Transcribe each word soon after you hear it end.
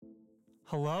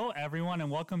Hello, everyone, and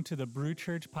welcome to the Brew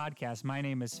Church podcast. My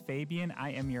name is Fabian.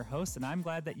 I am your host, and I'm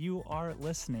glad that you are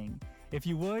listening. If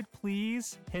you would,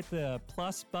 please hit the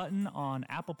plus button on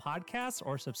Apple Podcasts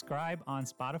or subscribe on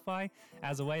Spotify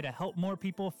as a way to help more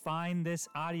people find this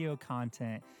audio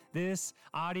content. This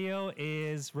audio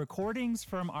is recordings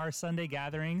from our Sunday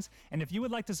gatherings, and if you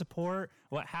would like to support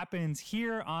what happens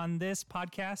here on this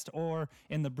podcast or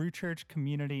in the Brew Church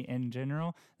community in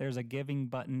general, there's a giving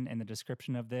button in the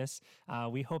description of this.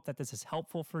 We hope that this is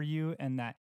helpful for you and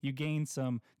that you gain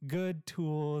some good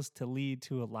tools to lead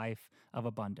to a life of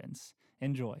abundance.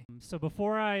 Enjoy. So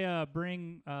before I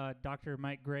bring Dr.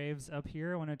 Mike Graves up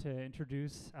here, I wanted to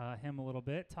introduce him a little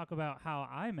bit, talk about how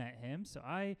I met him. So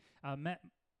I met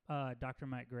Dr.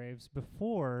 Mike Graves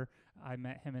before I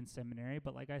met him in seminary,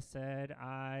 but like I said,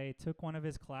 I took one of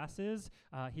his classes.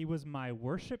 He was my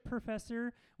worship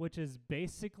professor, which is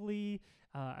basically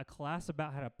a class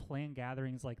about how to plan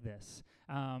gatherings like this.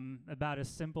 About as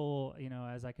simple,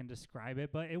 as I can describe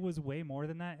it, but it was way more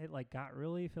than that. It got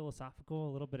really philosophical,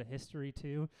 a little bit of history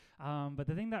too. But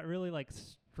the thing that really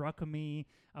struck me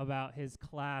about his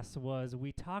class was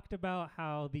we talked about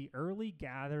how the early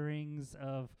gatherings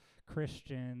of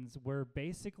Christians were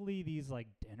basically these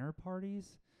dinner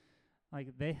parties.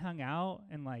 They hung out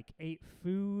and ate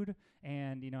food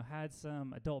and had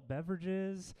some adult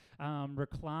beverages,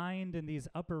 reclined in these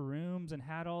upper rooms and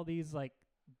had all these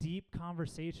deep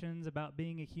conversations about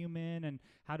being a human and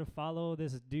how to follow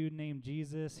this dude named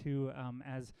Jesus who,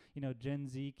 as Gen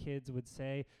Z kids would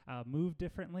say, moved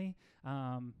differently.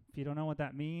 If you don't know what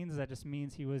that means, that just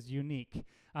means he was unique.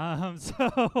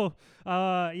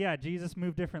 Jesus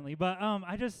moved differently. But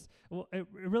it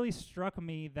really struck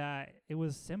me that it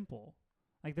was simple.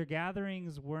 Their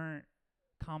gatherings weren't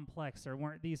complex or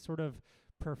weren't these sort of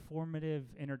performative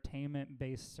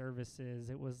entertainment-based services.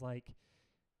 It was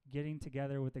getting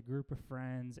together with a group of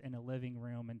friends in a living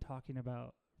room and talking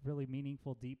about really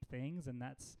meaningful, deep things, and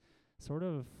that's sort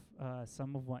of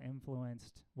some of what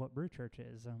influenced what Brew Church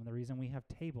is. The reason we have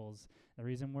tables, the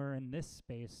reason we're in this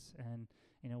space, and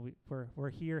we're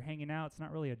here hanging out. It's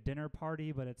not really a dinner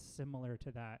party, but it's similar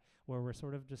to that, where we're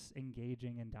sort of just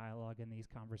engaging in dialogue in these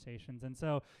conversations. And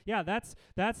so, that's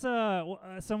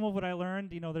some of what I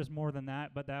learned. There's more than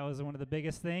that, but that was one of the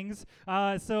biggest things.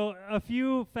 So a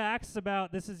few facts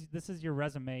about this is your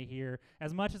resume here.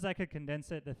 As much as I could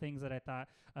condense it, the things that I thought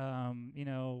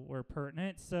were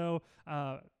pertinent. So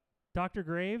Dr.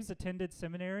 Graves attended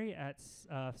seminary at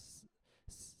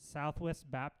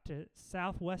Southwestern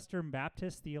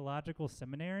Baptist Theological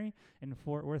Seminary in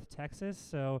Fort Worth, Texas.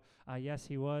 So yes,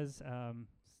 he was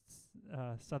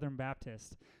Southern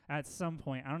Baptist at some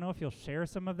point. I don't know if you'll share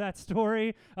some of that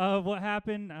story of what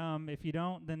happened. If you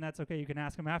don't, then that's okay. You can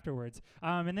ask him afterwards.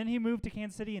 And then he moved to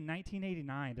Kansas City in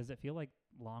 1989. Does it feel like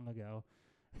long ago?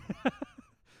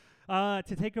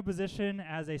 To take a position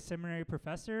as a seminary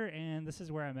professor, and this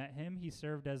is where I met him. He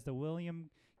served as the William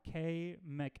K.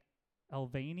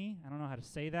 McElvaney, I don't know how to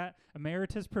say that,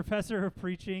 Emeritus Professor of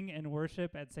Preaching and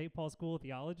Worship at St. Paul School of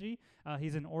Theology.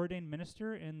 He's an ordained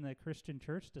minister in the Christian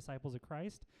Church, Disciples of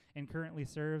Christ, and currently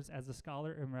serves as a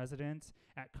scholar in residence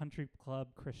at Country Club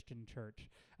Christian Church.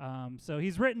 So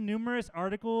he's written numerous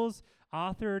articles,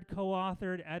 authored,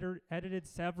 co-authored, edited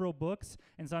several books,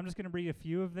 and so I'm just going to read a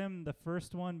few of them. The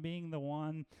first one being the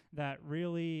one that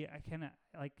really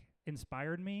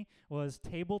inspired me was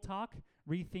Table Talk,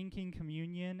 Rethinking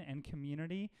Communion and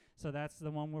Community. So that's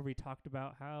the one where we talked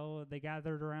about how they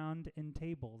gathered around in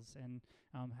tables and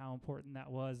how important that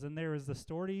was. And there was the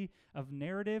story of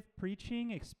narrative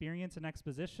preaching, experience and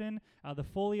exposition. The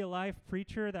Fully Alive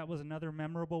Preacher, that was another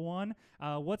memorable one.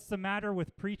 What's the Matter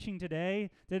with Preaching Today?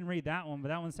 Didn't read that one, but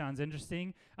that one sounds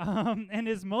interesting. And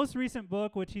his most recent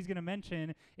book, which he's going to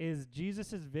mention, is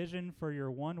Jesus' Vision for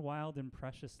Your One Wild and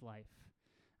Precious Life.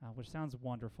 Which sounds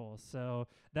wonderful. So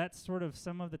that's sort of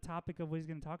some of the topic of what he's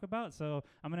going to talk about. So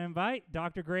I'm going to invite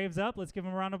Dr. Graves up. Let's give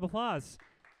him a round of applause.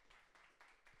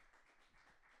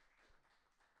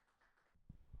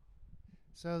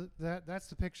 So that's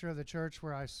the picture of the church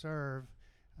where I serve.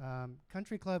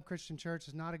 Country Club Christian Church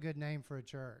is not a good name for a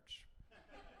church,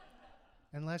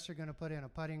 unless you're going to put in a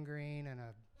putting green and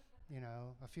a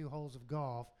few holes of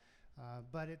golf.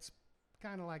 But it's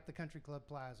kind of like the Country Club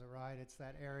Plaza, right? It's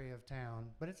that area of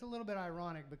town. But it's a little bit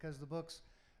ironic because the book's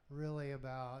really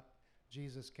about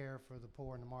Jesus' care for the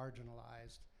poor and the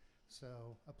marginalized.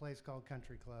 So a place called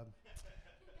Country Club.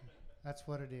 That's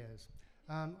what it is.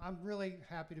 I'm really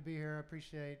happy to be here. I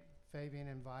appreciate Fabian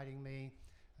inviting me,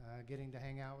 getting to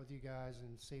hang out with you guys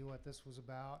and see what this was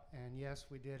about. And yes,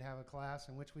 we did have a class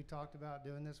in which we talked about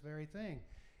doing this very thing.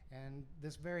 And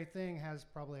this very thing has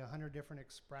probably 100 different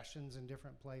expressions in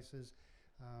different places,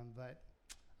 but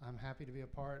I'm happy to be a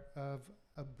part of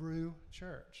a Brew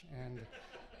church, and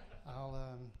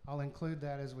I'll include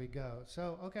that as we go.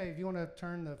 So, okay, if you want to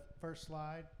turn the first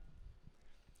slide.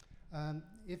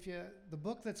 The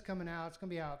book that's coming out, it's going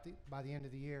to be out by the end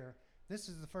of the year. This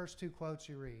is the first two quotes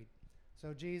you read.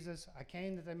 So Jesus, I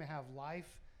came that they may have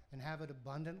life and have it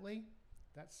abundantly.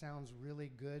 That sounds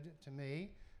really good to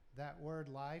me. That word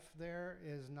life there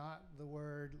is not the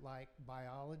word like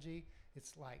biology.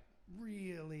 It's like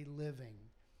really living.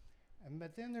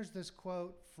 But then there's this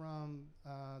quote from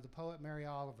the poet Mary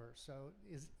Oliver. So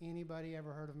is anybody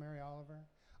ever heard of Mary Oliver?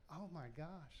 Oh my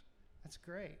gosh, that's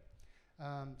great.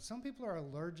 Some people are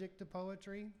allergic to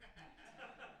poetry,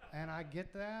 and I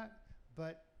get that,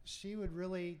 but she would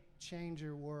really change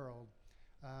your world.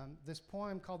 This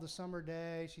poem called The Summer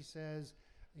Day, she says,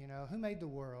 you know, who made the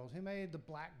world? Who made the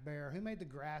black bear? Who made the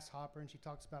grasshopper? And she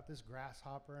talks about this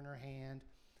grasshopper in her hand.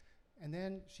 And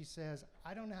then she says,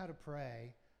 I don't know how to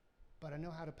pray, but I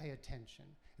know how to pay attention.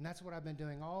 And that's what I've been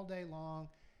doing all day long.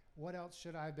 What else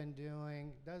should I have been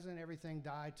doing? Doesn't everything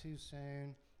die too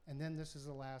soon? And then this is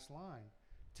the last line.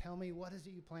 Tell me, what is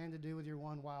it you plan to do with your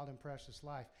one wild and precious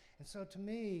life? And so to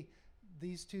me,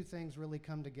 these two things really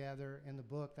come together in the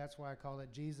book. That's why I call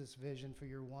it Jesus' vision for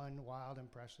your one wild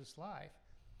and precious life.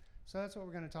 So that's what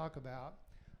we're going to talk about.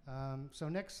 So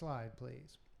next slide,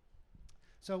 please.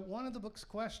 So one of the book's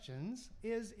questions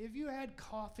is, if you had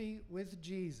coffee with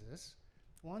Jesus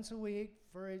once a week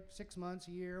for 6 months,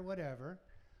 a year, whatever,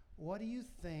 what do you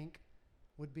think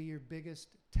would be your biggest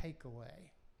takeaway?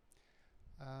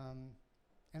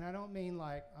 And I don't mean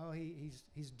like, oh, he's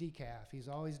decaf. He's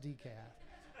always decaf.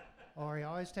 Or he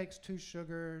always takes 2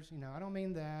 sugars. You know, I don't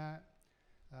mean that.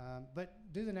 But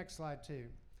do the next slide too.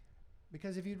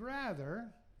 Because if you'd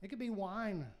rather, it could be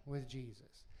wine with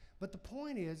Jesus. But the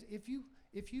point is, if you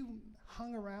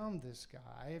hung around this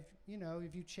guy,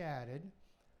 if you chatted,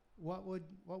 what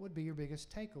would be your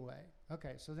biggest takeaway?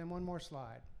 Okay, so then one more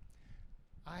slide.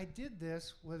 I did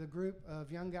this with a group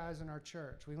of young guys in our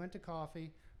church. We went to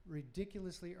coffee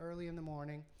ridiculously early in the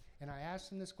morning, and I asked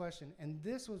them this question, and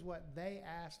this was what they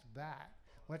asked back,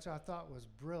 which I thought was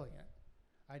brilliant.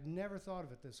 I'd never thought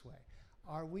of it this way.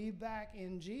 Are we back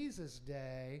in Jesus'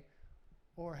 day,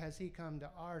 or has he come to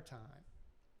our time?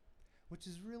 Which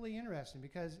is really interesting,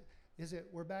 because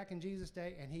we're back in Jesus'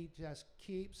 day, and he just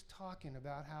keeps talking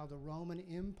about how the Roman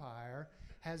Empire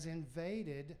has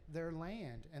invaded their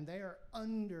land, and they are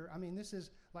this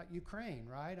is like Ukraine,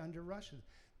 right? Under Russia.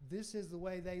 This is the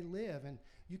way they live, and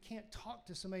you can't talk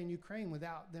to somebody in Ukraine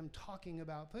without them talking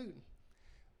about Putin.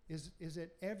 Is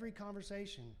it every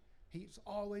conversation? He's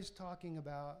always talking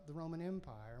about the Roman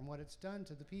Empire and what it's done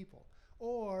to the people.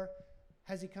 Or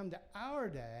has he come to our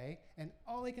day and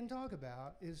all he can talk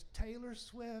about is Taylor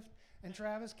Swift and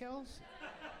Travis Kelce?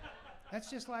 That's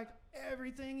just like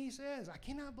everything he says. I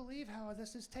cannot believe how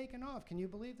this is taken off. Can you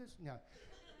believe this? No.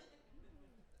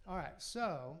 All right,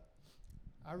 so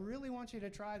I really want you to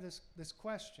try this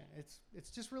question. It's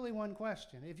just really one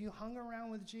question. If you hung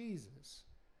around with Jesus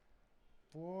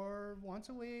for once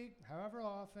a week, however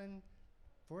often,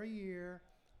 for a year,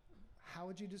 how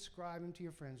would you describe him to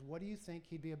your friends? What do you think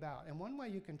he'd be about? And one way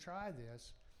you can try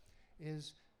this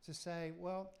is to say,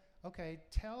 well, okay,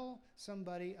 tell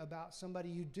somebody about somebody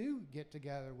you do get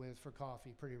together with for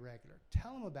coffee pretty regular.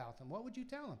 Tell them about them. What would you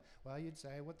tell them? Well, you'd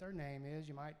say what their name is.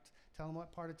 You might tell them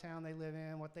what part of town they live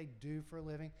in, what they do for a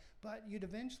living. But you'd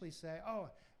eventually say, oh,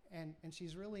 and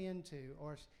she's really into,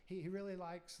 or he really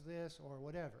likes this, or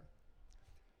whatever.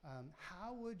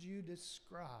 How would you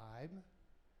describe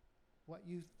what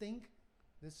you think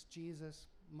this Jesus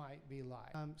might be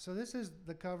like? So this is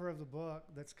the cover of the book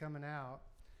that's coming out,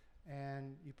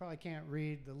 and you probably can't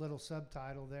read the little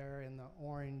subtitle there in the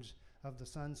orange of the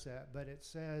sunset, but it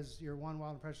says your one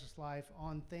wild and precious life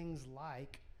on things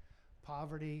like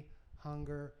poverty,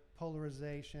 hunger,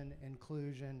 polarization,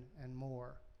 inclusion, and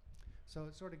more. So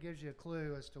it sort of gives you a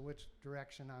clue as to which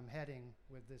direction I'm heading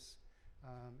with this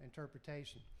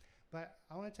interpretation. But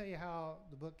I want to tell you how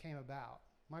the book came about.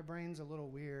 My brain's a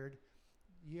little weird.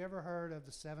 You ever heard of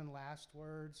the 7 last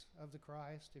words of the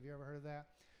Christ? Have you ever heard of that?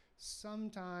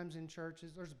 Sometimes in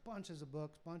churches, there's bunches of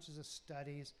books, bunches of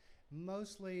studies.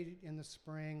 Mostly in the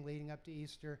spring leading up to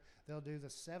Easter, they'll do the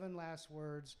 7 last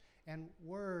words. And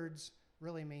words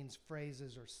really means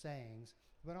phrases or sayings.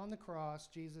 But on the cross,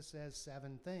 Jesus says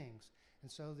 7 things.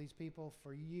 And so these people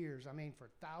for years, for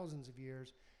thousands of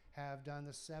years, have done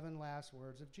the 7 last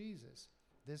words of Jesus.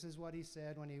 This is what he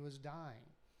said when he was dying.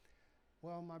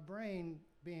 Well, my brain,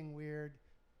 being weird,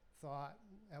 thought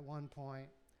at one point,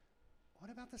 what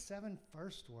about the 7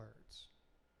 first words?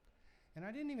 And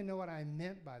I didn't even know what I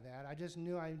meant by that. I just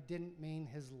knew I didn't mean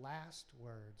his last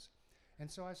words. And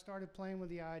so I started playing with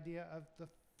the idea of the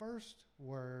first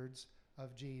words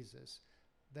of Jesus.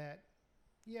 That,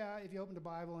 yeah, if you opened the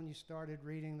Bible and you started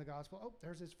reading the gospel, oh,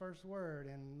 there's his first word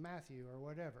in Matthew or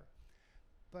whatever.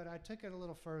 But I took it a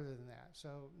little further than that.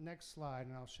 So next slide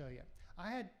and I'll show you. I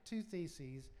had 2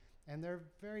 theses, and they're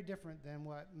very different than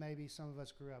what maybe some of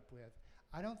us grew up with.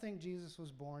 I don't think Jesus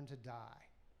was born to die.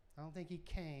 I don't think he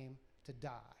came to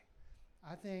die.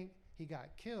 I think he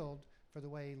got killed for the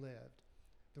way he lived.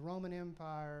 The Roman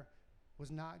Empire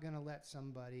was not going to let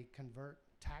somebody convert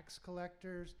tax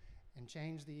collectors and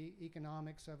change the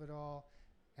economics of it all,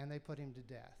 and they put him to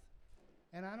death.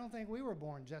 And I don't think we were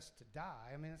born just to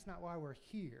die. I mean, that's not why we're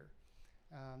here.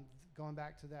 Going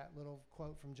back to that little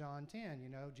quote from John 10,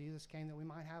 Jesus came that we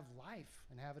might have life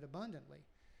and have it abundantly.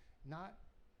 Not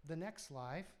the next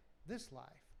life, this life.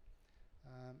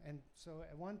 And so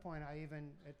at one point,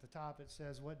 at the top, it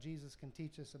says what Jesus can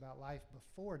teach us about life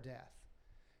before death,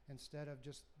 instead of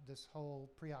just this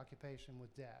whole preoccupation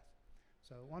with death.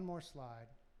 So one more slide.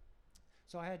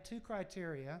 So I had 2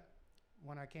 criteria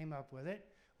when I came up with it.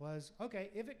 Was,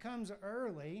 okay, if it comes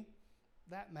early,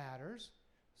 that matters.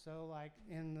 So like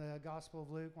in the Gospel of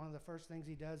Luke, one of the first things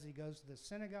he does, he goes to the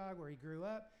synagogue where he grew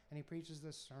up and he preaches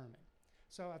this sermon.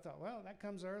 So I thought, well, that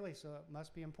comes early, so it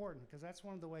must be important, because that's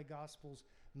one of the way Gospels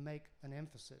make an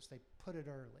emphasis. They put it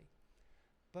early.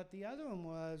 But the other one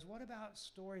was, what about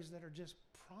stories that are just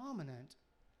prominent?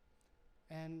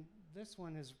 And this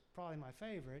one is probably my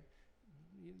favorite.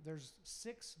 There's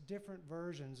 6 different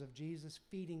versions of Jesus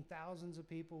feeding thousands of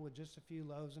people with just a few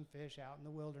loaves and fish out in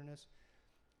the wilderness.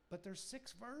 But there's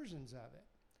 6 versions of it.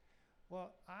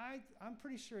 Well, I'm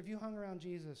pretty sure if you hung around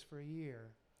Jesus for a year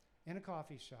in a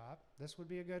coffee shop, this would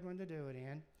be a good one to do it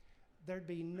in, there'd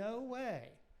be no way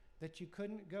that you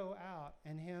couldn't go out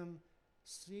and him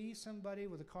see somebody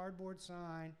with a cardboard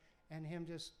sign and him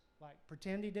just like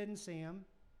pretend he didn't see him.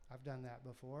 I've done that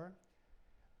before.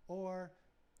 Or,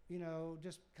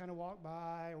 just kind of walk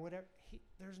by or whatever.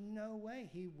 There's no way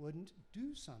he wouldn't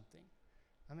do something.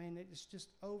 I mean, it's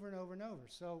just over and over and over.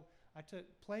 So I took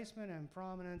placement and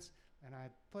prominence and I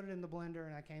put it in the blender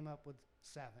and I came up with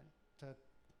 7 to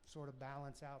sort of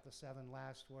balance out the 7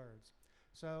 last words.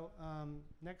 So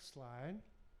next slide.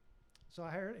 So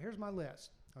here's my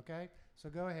list, okay? So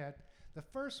go ahead. The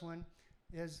first one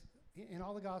is, in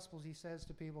all the Gospels, he says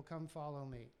to people, come follow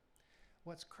me.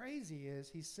 What's crazy is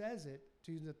he says it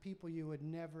to the people you would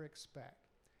never expect.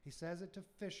 He says it to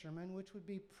fishermen, which would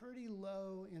be pretty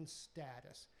low in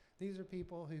status. These are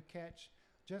people who catch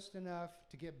just enough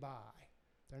to get by.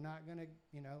 They're not going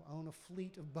to, own a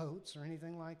fleet of boats or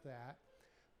anything like that.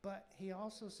 But he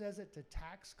also says it to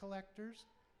tax collectors.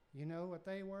 You know what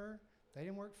they were? They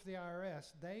didn't work for the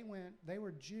IRS. They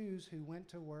were Jews who went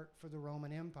to work for the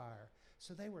Roman Empire.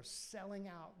 So they were selling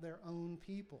out their own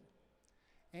people.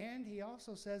 And he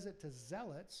also says it to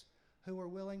zealots who were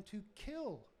willing to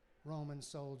kill Roman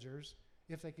soldiers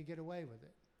if they could get away with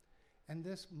it. And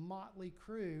this motley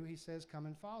crew, he says, come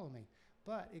and follow me.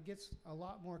 But it gets a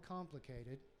lot more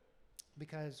complicated,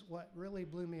 because what really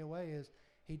blew me away is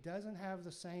he doesn't have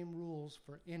the same rules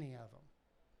for any of them.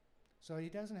 So he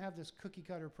doesn't have this cookie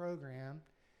cutter program,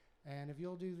 and if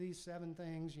you'll do these 7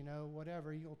 things,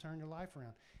 whatever, you'll turn your life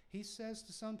around. He says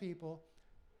to some people,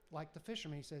 like the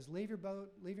fishermen, he says, leave your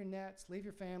boat, leave your nets, leave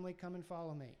your family, come and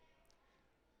follow me.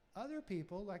 Other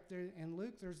people, like in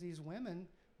Luke, there's these women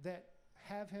that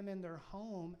have him in their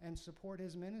home and support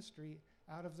his ministry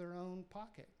out of their own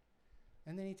pocket.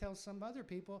 And then he tells some other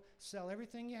people, sell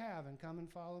everything you have and come and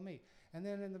follow me. And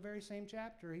then in the very same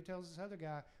chapter, he tells this other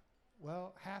guy,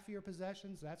 well, half of your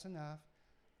possessions, that's enough.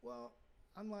 Well,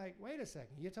 I'm like, wait a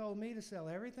second. You told me to sell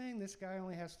everything? This guy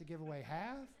only has to give away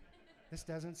half? This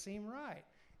doesn't seem right.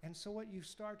 And so what you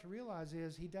start to realize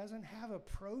is he doesn't have a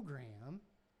program.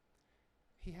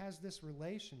 He has this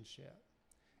relationship.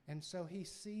 And so he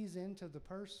sees into the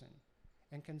person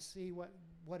and can see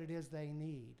what it is they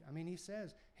need. I mean, he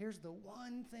says, here's the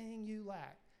one thing you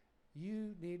lack.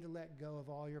 You need to let go of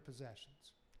all your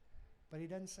possessions. But he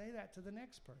doesn't say that to the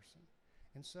next person.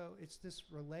 And so it's this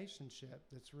relationship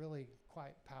that's really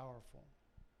quite powerful.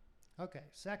 Okay,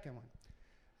 second one.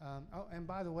 And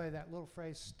by the way, that little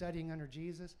phrase, studying under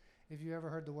Jesus, if you ever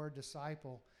heard the word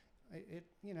disciple,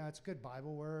 it's a good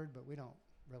Bible word, but we don't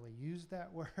really use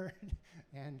that word.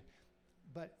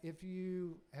 But if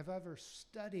you have ever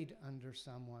studied under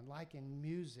someone, like in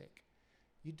music,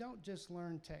 you don't just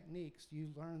learn techniques, you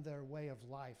learn their way of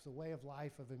life, the way of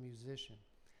life of a musician.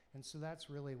 And so that's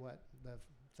really what the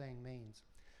thing means.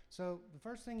 So the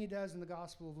first thing he does in the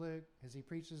Gospel of Luke is he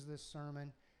preaches this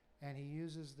sermon, and he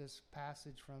uses this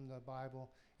passage from the Bible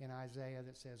in Isaiah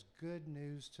that says, good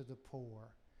news to the poor.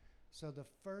 So the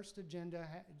first agenda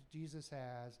Jesus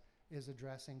has is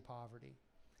addressing poverty.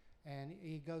 And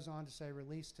he goes on to say,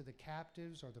 release to the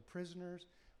captives or the prisoners.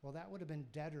 Well, that would have been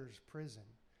debtor's prison.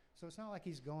 So it's not like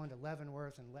he's going to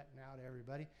Leavenworth and letting out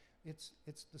everybody. It's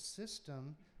the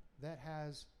system that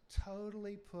has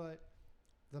totally put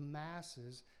the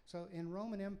masses. So in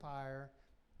Roman Empire,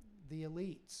 the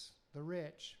elites, the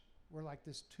rich, were like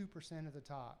this 2% at the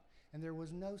top. And there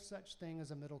was no such thing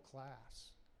as a middle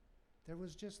class. There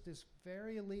was just this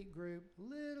very elite group,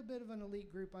 little bit of an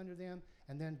elite group under them,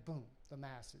 and then boom, the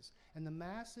masses. And the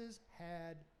masses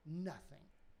had nothing.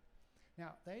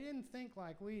 Now, they didn't think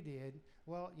like we did,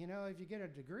 well, you know, if you get a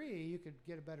degree, you could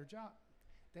get a better job.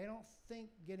 They don't think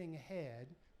getting ahead,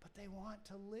 but they want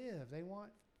to live. They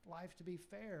want life to be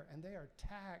fair, and they are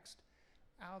taxed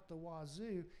out the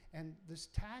wazoo. And this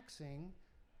taxing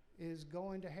is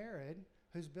going to Herod,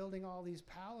 who's building all these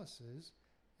palaces.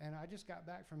 And I just got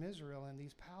back from Israel, and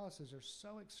these palaces are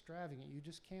so extravagant, you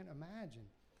just can't imagine.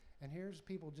 And here's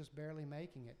people just barely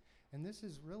making it. And this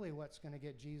is really what's going to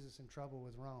get Jesus in trouble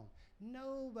with Rome.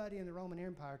 Nobody in the Roman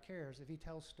Empire cares if he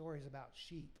tells stories about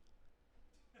sheep.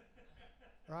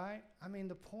 Right? I mean,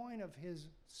 the point of his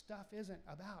stuff isn't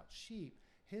about sheep.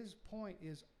 His point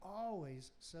is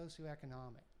always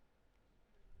socioeconomic.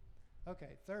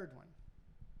 Okay, third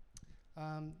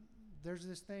one. There's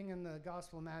this thing in the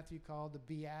Gospel of Matthew called the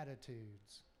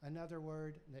Beatitudes, another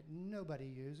word that nobody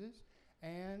uses.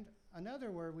 And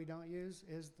another word we don't use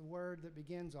is the word that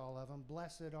begins all of them,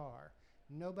 blessed are.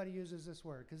 Nobody uses this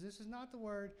word because this is not the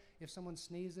word if someone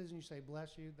sneezes and you say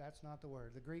bless you, that's not the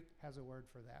word. The Greek has a word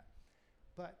for that.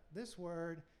 But this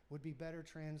word would be better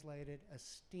translated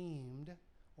esteemed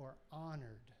or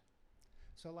honored.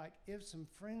 So like if some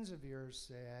friends of yours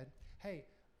said, hey,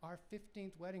 our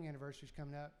 15th wedding anniversary is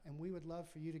coming up and we would love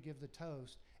for you to give the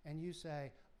toast, and you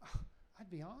say, oh, I'd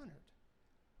be honored.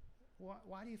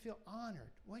 Why do you feel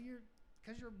honored? Well,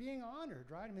 because you're being honored,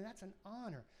 right? I mean, that's an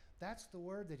honor. That's the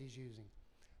word that he's using.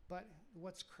 But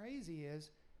what's crazy is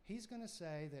he's going to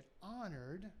say that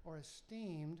honored or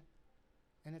esteemed,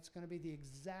 and it's going to be the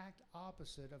exact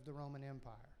opposite of the Roman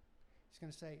Empire. He's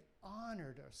going to say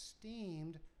honored or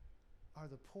esteemed are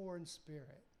the poor in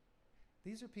spirit.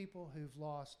 These are people who've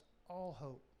lost all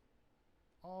hope.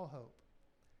 All hope.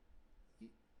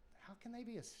 How can they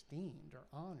be esteemed or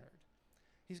honored?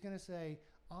 He's going to say,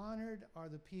 honored are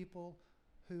the people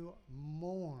who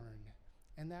mourn.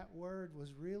 And that word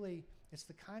was really, it's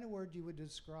the kind of word you would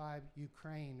describe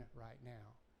Ukraine right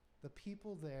now. The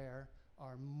people there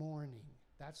are mourning.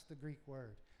 That's the Greek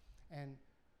word. And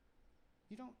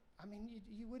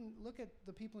you wouldn't look at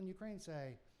the people in Ukraine and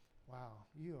say, wow,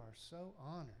 you are so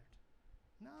honored.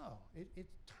 No, it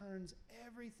turns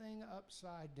everything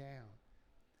upside down.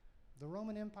 The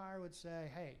Roman Empire would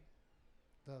say, hey,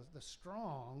 the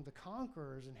strong, the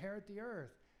conquerors inherit the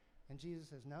earth. And Jesus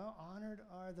says, no, honored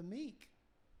are the meek.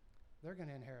 They're going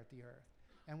to inherit the earth.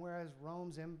 And whereas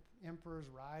Rome's emperors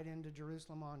ride into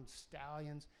Jerusalem on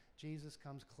stallions, Jesus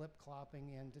comes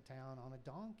clip-clopping into town on a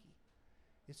donkey.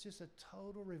 It's just a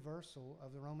total reversal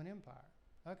of the Roman Empire.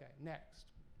 Okay, next.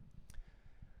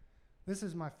 This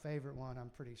is my favorite one, I'm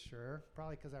pretty sure,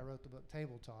 probably because I wrote the book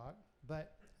Table Talk.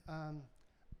 But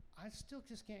I still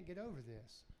just can't get over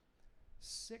this.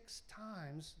 6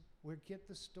 times we get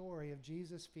the story of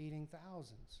Jesus feeding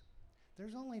thousands.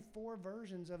 There's only 4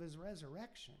 versions of his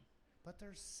resurrection, but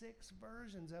there's 6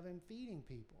 versions of him feeding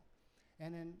people.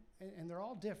 And they're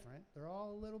all different. They're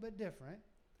all a little bit different,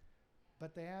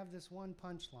 but they have this one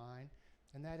punchline,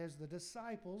 and that is the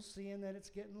disciples, seeing that it's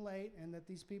getting late and that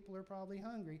these people are probably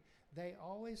hungry, they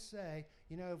always say,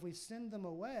 you know, if we send them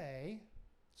away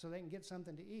so they can get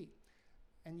something to eat.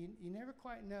 And you never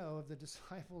quite know if the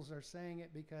disciples are saying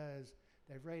it because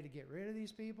they're ready to get rid of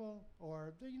these people,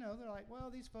 or they're like, well,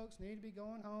 these folks need to be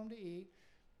going home to eat.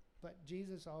 But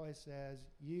Jesus always says,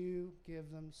 you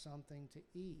give them something to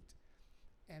eat.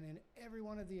 And in every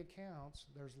one of the accounts,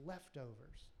 there's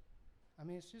leftovers. I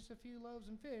mean, it's just a few loaves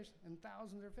and fish, and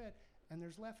thousands are fed, and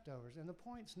there's leftovers. And the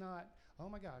point's not, oh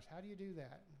my gosh, how do you do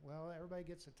that? Well, everybody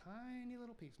gets a tiny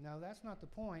little piece. No, that's not the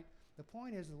point. The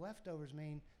point is the leftovers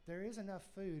mean there is enough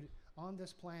food on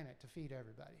this planet to feed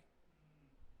everybody.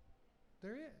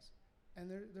 There is.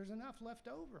 And there's enough left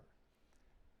over.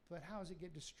 But how does it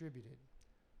get distributed?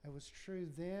 It was true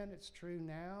then, it's true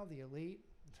now. The elite,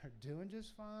 they're doing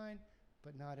just fine,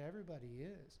 but not everybody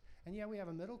is. And yeah, we have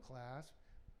a middle class,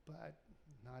 but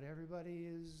not everybody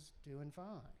is doing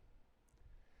fine.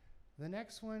 The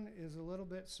next one is a little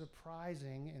bit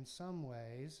surprising in some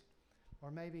ways,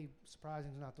 or maybe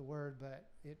surprising is not the word, but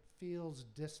it feels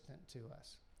distant to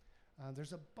us.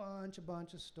 There's a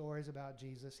bunch of stories about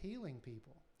Jesus healing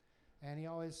people. And he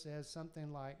always says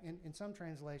something like, in some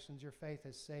translations, your faith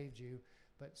has saved you,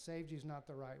 but saved you is not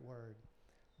the right word.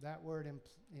 That word,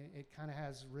 it kind of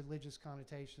has religious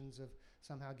connotations of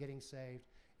somehow getting saved.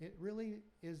 It really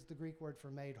is the Greek word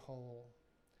for made whole.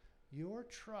 Your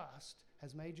trust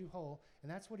has made you whole,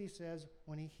 and that's what he says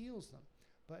when he heals them.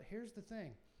 But here's the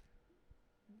thing.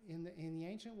 In the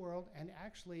ancient world, and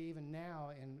actually even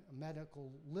now in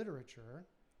medical literature,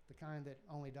 the kind that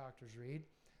only doctors read,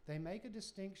 they make a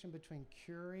distinction between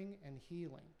curing and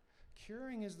healing.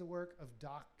 Curing is the work of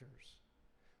doctors,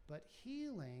 but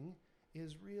healing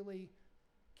is really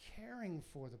caring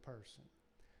for the person.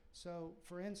 So,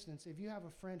 for instance, if you have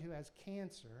a friend who has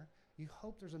cancer, you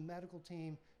hope there's a medical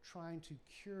team trying to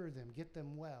cure them, get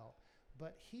them well.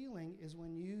 But healing is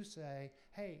when you say,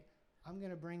 hey, I'm going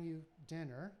to bring you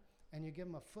dinner, and you give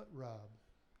them a foot rub.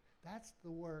 That's the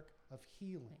work of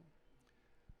healing.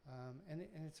 And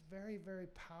it's a very, very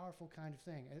powerful kind of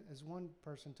thing. As one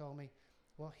person told me,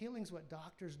 well, healing's what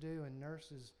doctors do and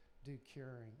nurses do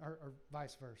curing, or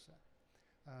vice versa.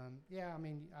 Yeah, I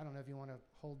mean, I don't know if you want to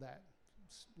hold that,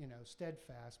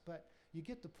 steadfast, but you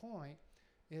get the point.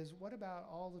 Is what about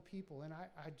all the people? And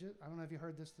I don't know if you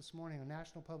heard this morning on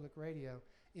National Public Radio.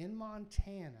 In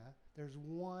Montana, there's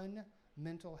one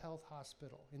mental health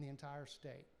hospital in the entire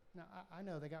state. Now, I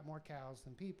know they got more cows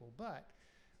than people, but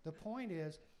the point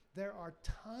is there are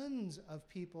tons of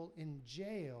people in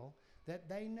jail that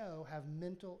they know have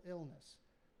mental illness.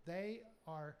 They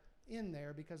are in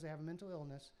there because they have a mental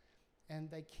illness, and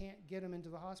they can't get them into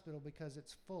the hospital because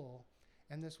it's full.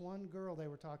 And this one girl they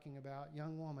were talking about,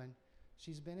 young woman,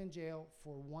 she's been in jail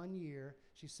for 1 year.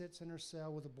 She sits in her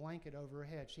cell with a blanket over her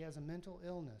head. She has a mental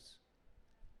illness.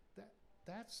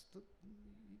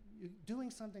 Doing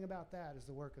something about that is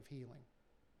the work of healing.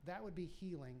 That would be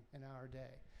healing in our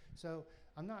day. So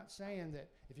I'm not saying that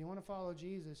if you want to follow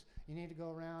Jesus, you need to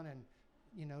go around and,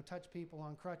 touch people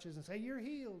on crutches and say, you're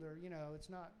healed, or, it's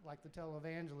not like the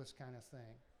televangelist kind of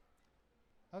thing.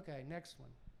 Okay, next one.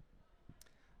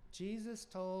 Jesus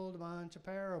told a bunch of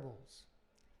parables.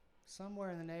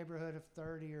 Somewhere in the neighborhood of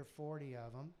 30 or 40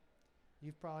 of them.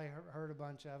 You've probably heard a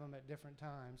bunch of them at different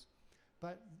times.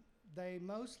 But they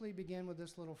mostly begin with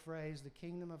this little phrase, the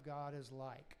kingdom of God is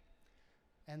like.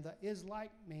 And the is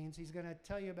like means he's going to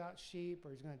tell you about sheep,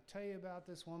 or he's going to tell you about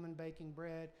this woman baking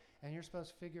bread, and you're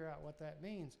supposed to figure out what that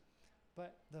means.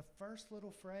 But the first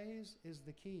little phrase is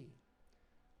the key.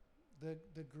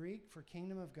 The Greek for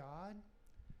kingdom of God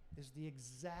is the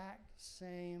exact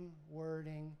same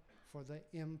wording for the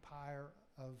empire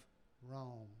of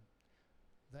Rome.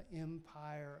 The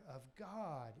empire of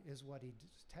God is what he's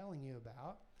telling you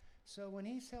about. So when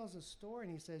he tells a story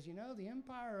and he says, the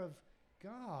empire of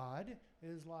God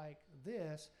is like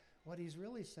this, what he's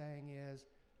really saying is,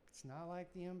 it's not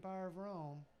like the empire of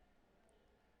Rome.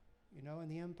 In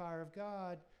the empire of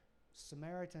God,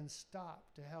 Samaritans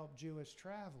stopped to help Jewish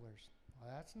travelers. Well,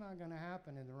 that's not going to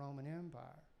happen in the Roman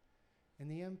Empire. In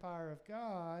the empire of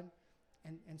God,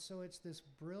 and so it's this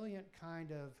brilliant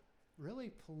kind of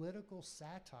really political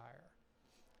satire.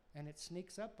 And it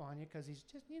sneaks up on you because he's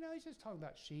just talking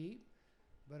about sheep,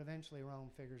 but eventually Rome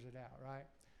figures it out, right?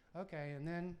 Okay, and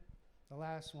then the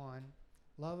last one,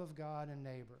 love of God and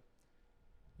neighbor.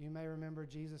 You may remember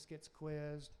Jesus gets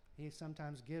quizzed. He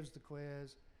sometimes gives the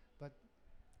quiz, but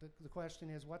the question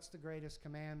is, what's the greatest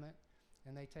commandment?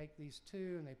 And they take these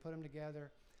two and they put them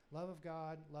together, love of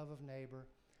God, love of neighbor.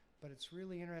 But it's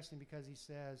really interesting because he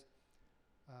says,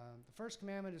 the first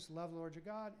commandment is to love the Lord your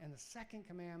God, and the second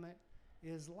commandment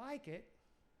is like it,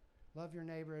 love your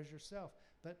neighbor as yourself.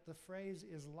 But the phrase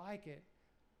is like it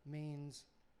means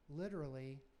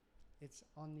literally it's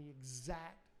on the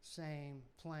exact same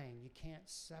plane. You can't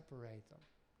separate them.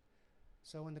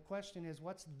 So when the question is,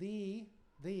 what's the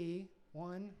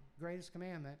one greatest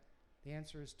commandment? The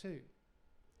answer is two.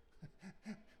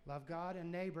 Love God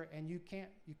and neighbor, and you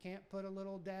can't put a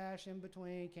little dash in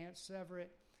between, can't sever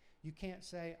it. You can't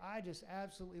say, I just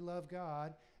absolutely love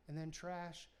God, and then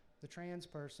trash the trans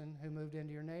person who moved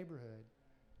into your neighborhood.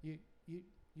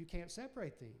 You can't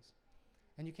separate these.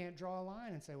 And you can't draw a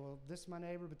line and say, well, this is my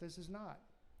neighbor, but this is not.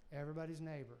 Everybody's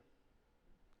neighbor.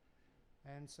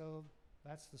 And so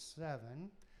that's the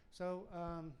 7. So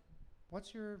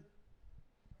what's your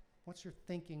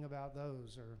thinking about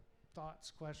those, or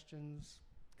thoughts, questions,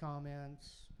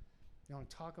 comments? You want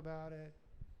to talk about it?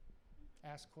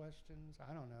 Ask questions?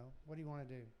 I don't know. What do you want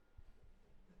to do?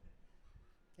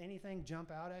 Anything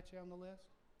jump out at you on the list?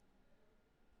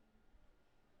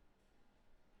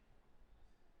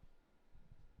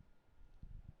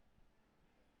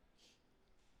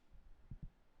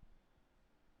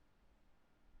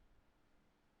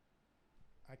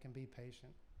 I can be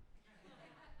patient. I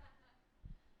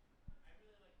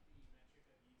really like the metric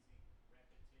of using repetition, like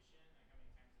how many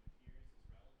times it appears as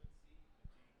relevancy.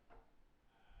 I think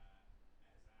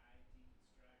as I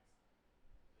deconstruct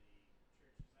the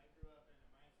churches I grew up in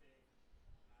my faith,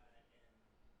 and find myself in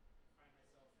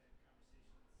conversations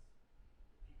with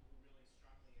people who really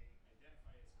strongly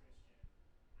identify as Christian,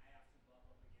 I often bump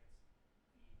up against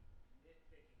the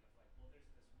nitpicking of like, well,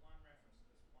 there's this one reference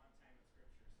to this one time in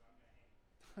Scripture, so I'm going to hang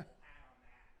a whole hat on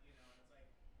that, you know. And it's like,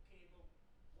 okay, but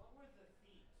what were the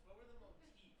themes? What were the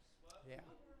motifs? Yeah.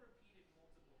 What were repeated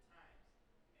multiple times?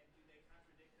 And do they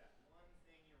contradict that one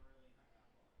thing you're really hung up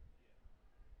on?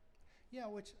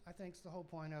 Yeah, which I think is the whole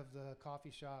point of the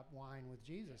coffee shop wine with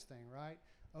Jesus thing, right?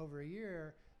 Over a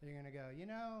year, you're going to go, you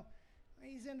know,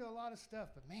 he's into a lot of stuff,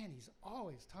 but man, he's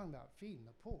always talking about feeding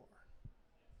the poor.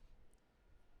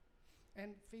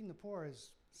 And feeding the poor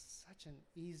is such an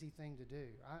easy thing to do.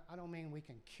 I don't mean we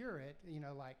can cure it, you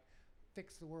know, like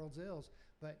fix the world's ills,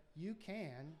 but you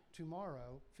can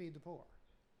tomorrow feed the poor.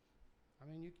 I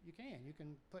mean, you can. You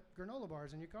can put granola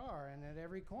bars in your car, and at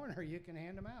every corner you can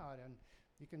hand them out, and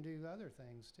you can do other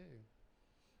things too.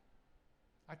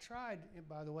 I tried,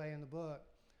 by the way, in the book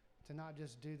to not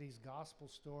just do these gospel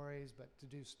stories, but to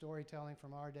do storytelling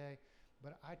from our day.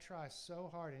 But I try so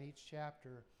hard in each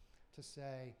chapter to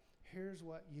say, here's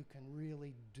what you can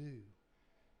really do,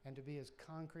 and to be as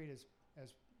concrete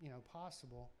as you know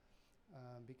possible,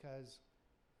 because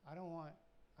I don't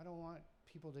want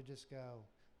people to just go,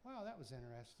 wow, that was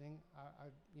interesting,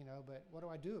 you know, but what do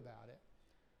I do about it?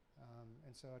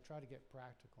 And so I try to get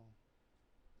practical.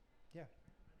 Yeah.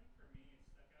 I think for me, it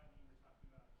stuck out when you were talking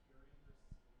about curing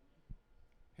versus healing.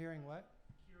 Hearing what?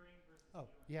 Curing versus Oh,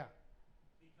 healing. yeah.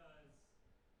 Because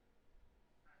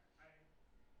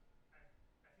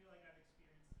I feel like I've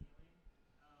experienced healing,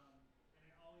 and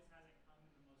it always hasn't come in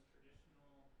the most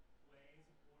traditional ways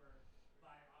or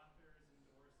by authors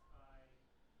endorsed by,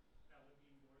 that would be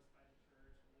endorsed by the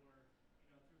church, or,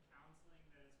 you know, through counseling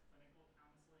that is clinical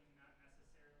counseling, not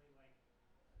necessarily like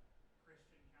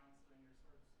Christian counseling or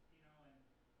sort of, you know,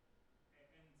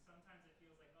 and sometimes it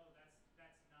feels like, oh,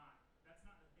 that's not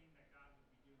the thing that God would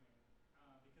be doing,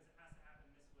 because it has to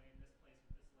happen this way in this place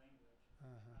with this language.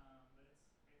 But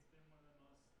it's been one of the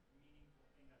most meaningful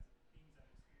things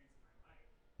I've experienced in my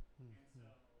life. And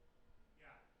so,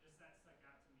 yeah, just that stuck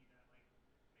out to me, that like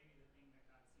maybe the thing that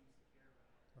God seems to care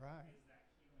about Right. is that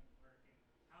healing work, and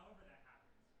however that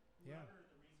happens, Yeah. whoever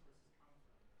the resources come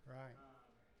from. Right. Yeah.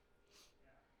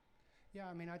 Yeah,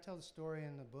 I mean, I tell the story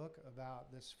in the book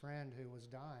about this friend who was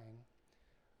dying,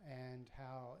 and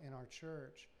how in our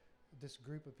church, this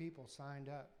group of people signed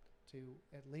up to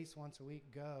at least once a week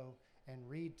go and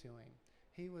read to him.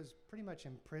 He was pretty much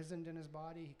imprisoned in his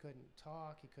body. He couldn't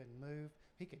talk, he couldn't move.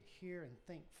 He could hear and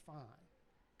think fine,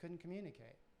 couldn't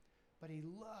communicate. But he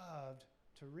loved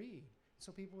to read.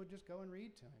 So people would just go and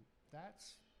read to him.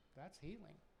 That's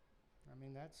healing. I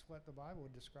mean, that's what the Bible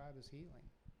would describe as healing.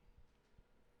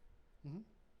 Mm-hmm.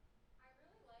 I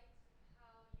really liked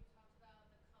how you talked about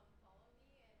the come follow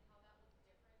me and how that looked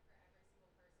different for every single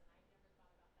person. I'd never thought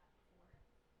about that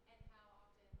before. And how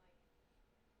often, like,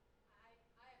 I have a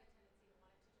tendency to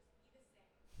want it to just be the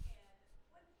same.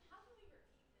 And how can we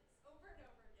repeat this over and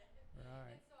over again?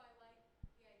 Right. And so I like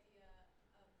the idea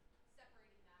of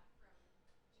separating that from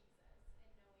Jesus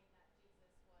and knowing that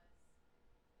Jesus was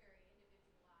very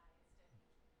individualized and,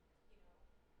 you know,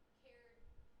 cared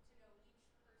to know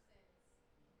each person's,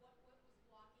 what was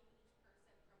blocking each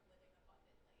person from living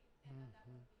abundantly, and that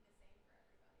would be the same for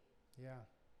everybody. Yeah.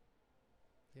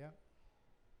 Yep.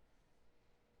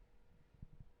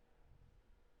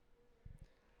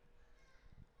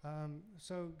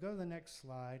 So go to the next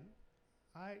slide.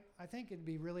 I think it'd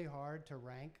be really hard to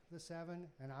rank the 7,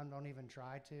 and I don't even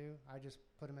try to. I just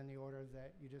put them in the order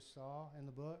that you just saw in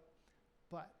the book.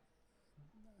 But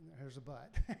here's a but.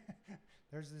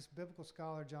 There's this biblical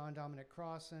scholar, John Dominic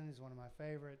Crossan. He's one of my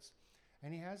favorites.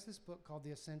 And he has this book called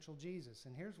The Essential Jesus.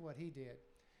 And here's what he did.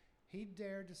 He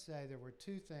dared to say there were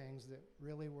 2 things that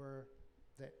really were,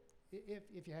 that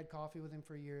if you had coffee with him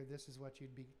for a year, this is what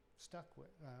you'd be stuck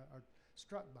with or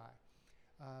struck by.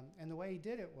 And the way he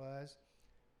did it was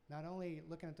not only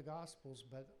looking at the Gospels,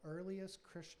 but earliest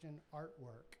Christian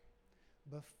artwork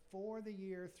before the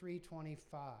year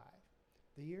 325.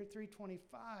 The year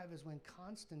 325 is when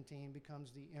Constantine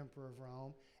becomes the emperor of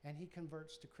Rome, and he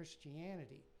converts to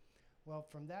Christianity. Well,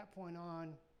 from that point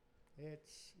on,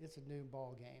 it's a new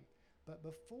ball game. But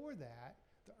before that,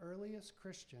 the earliest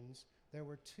Christians, there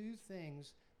were 2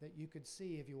 things that you could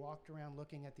see if you walked around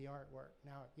looking at the artwork.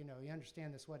 Now, you know, you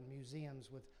understand this wasn't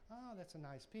museums with, oh, that's a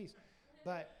nice piece.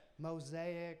 But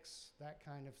mosaics, that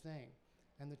kind of thing.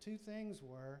 And the two things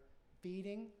were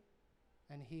feeding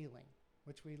and healing,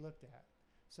 which we looked at.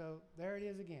 So there it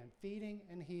is again, feeding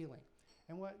and healing.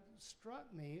 And what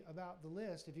struck me about the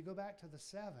list, if you go back to the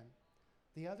 7,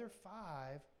 the other 5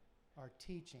 are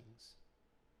teachings.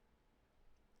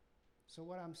 So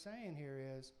what I'm saying here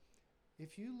is,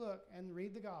 if you look and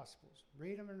read the Gospels,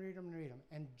 read them and read them and read them,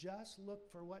 and just look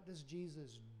for what does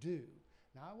Jesus do.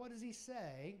 Not what does he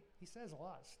say. He says a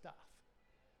lot of stuff.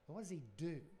 But what does he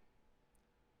do?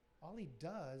 All he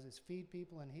does is feed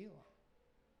people and heal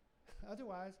them.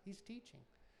 Otherwise, he's teaching.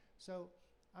 So,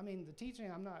 I mean, the teaching,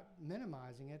 I'm not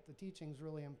minimizing it. The teaching is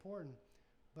really important.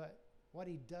 But what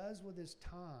he does with his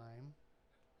time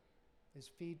is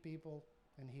feed people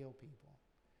and heal people.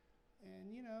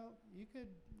 And, you know, you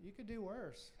could do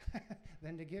worse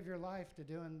than to give your life to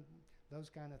doing those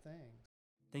kind of things.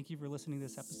 Thank you for listening to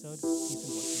this episode.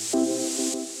 Peace and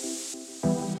blessings.